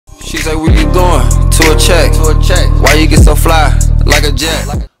She say, where you going? To a check. Why you get so fly like a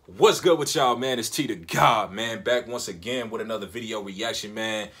jet? What's good with y'all, man? It's T the God, man. Back once again with another video reaction,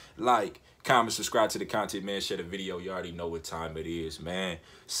 man. Like, comment, subscribe to the content, man. Share the video. You already know what time it is, man.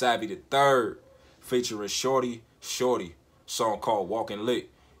 Saviii the Third featuring Shordie. Song called Walkin Licc.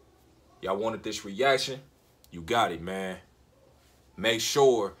 Y'all wanted this reaction? You got it, man. Make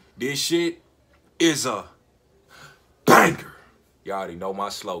sure this shit is a banger. You already know my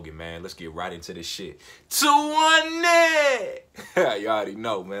slogan, man. Let's get right into this shit. 2-1. You already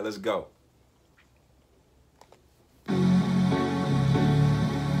know, man. Let's go.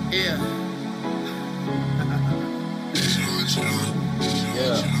 Yeah.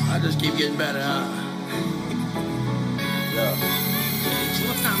 I just keep getting better, huh? Yeah.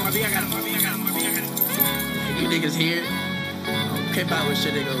 What time, RB? I got it. You niggas here? Okay, about what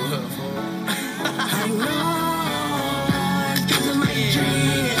shit they go hook for. I know.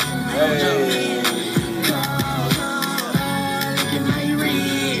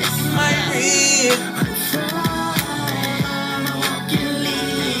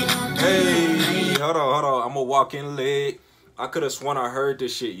 Hey, hold on. I'm a Walkin Licc. I could have sworn I heard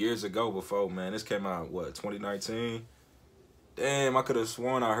this shit years ago before, man. This came out, what, 2019? Damn, I could have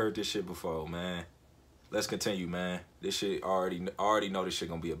sworn I heard this shit before, man. Let's continue, man. This shit, I already know this shit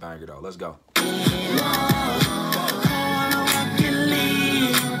gonna be a banger, though. Let's go.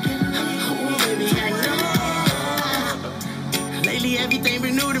 Lately, everything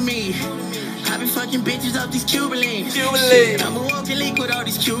been new to me. I been fucking bitches off these Cuban links. I'm a Walkin Licc with all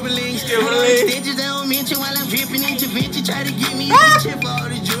these Cuban links. Stitches that don't mention while I'm dripping intervention. Try to give me a chip for all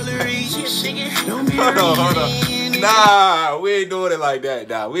the jewelry. Hold on. Nah, we ain't doing it like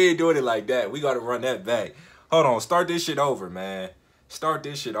that. We ain't doing it like that. We gotta run that back. Hold on, start this shit over, man. Start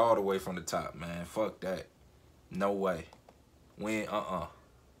this shit all the way from the top, man. Fuck that. No way. We ain't,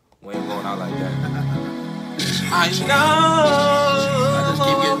 we ain't going out like that. I know. I just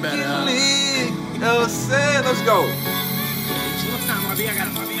keep getting better, huh? You know what I'm saying? Let's go. What time, RB? I got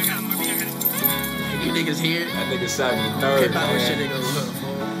it. You niggas here? That nigga Saviii the Third, okay, man. Shit they go look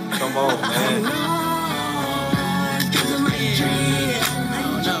for. Come on, man.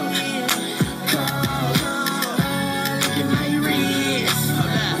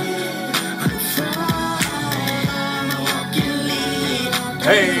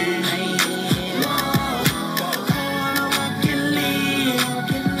 Hey.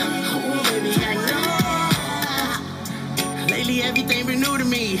 Lately everything been new to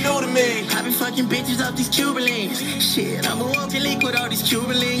me. I been fucking bitches off these Cuban links. Shit, I'm a Walkin Licc with all these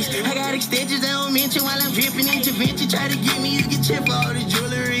Cuban links. I got extensions that don't mention while I'm dripping intervention. Try to get me, you get chip for all the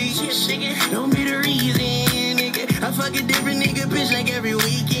jewelry. Don't be the reason, nigga. I fuck a different nigga bitch like every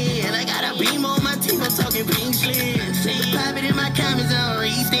weekend. I got a beam on my team, I'm talking pink slips. Pop it in my comments, I don't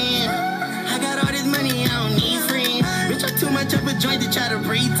re-stand. I got all this money, I don't need friends. Bitch, I too much up a joint to try to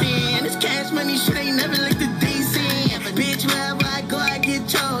pretend. This cash money shit ain't never looked a decent. Bitch, wherever I go, I get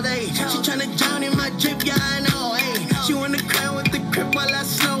told, ayy. She tryna drown in my drip, yeah, I know, ayy. She wanna cry with the grip while I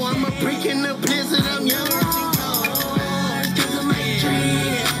snow. I'm a brick in the blizzard, I'm young.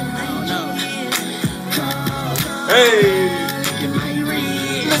 Hey,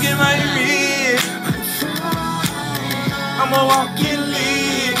 look at my wrist. I'm a Walkin Licc.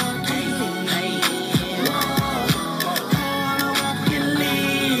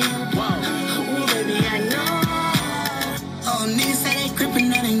 Oh, niggas say they crippin',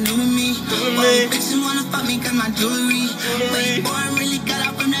 that ain't new to me. Bitches wanna fuck me cause my jewelry. Wait, boy, I really got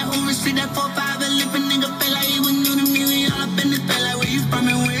out from that overstreet. That 4-5 and lip a nigga feel like he was new to me. We all up in this bed like where you from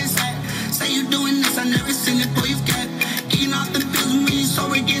and where it's at. Say you doing this, I never seen it, boy, you cat. Eating off the bills when you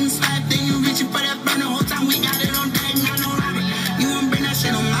sober, getting slapped. Then you reaching for that burner, whole time we got it on deck, not no robber. You won't bring that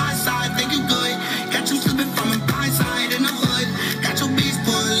shit on my side, think you good. Got you slipping from a blind side in the hood. Got your bitch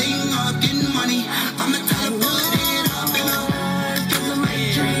pulling up, getting money. I'ma tell her put it up in the hood, cause I'm my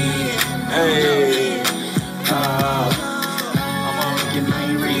dream. Hey,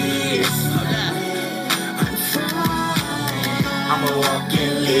 I'm a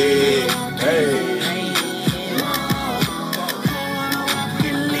Walkin Licc. Hey.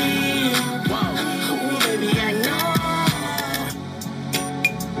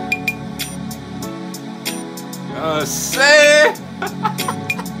 Say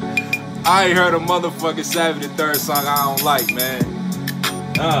I ain't heard a motherfucking Saviii the Third song I don't like, man.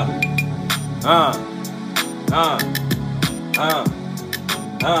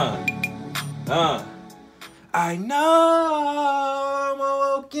 I know I'm a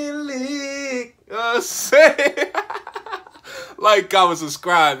Walkin Licc. Say like, comment,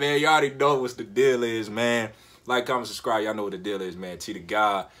 subscribe, man. You already know what the deal is, man. Like, comment, subscribe. Y'all know what the deal is, man. T the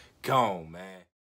God. gone, man.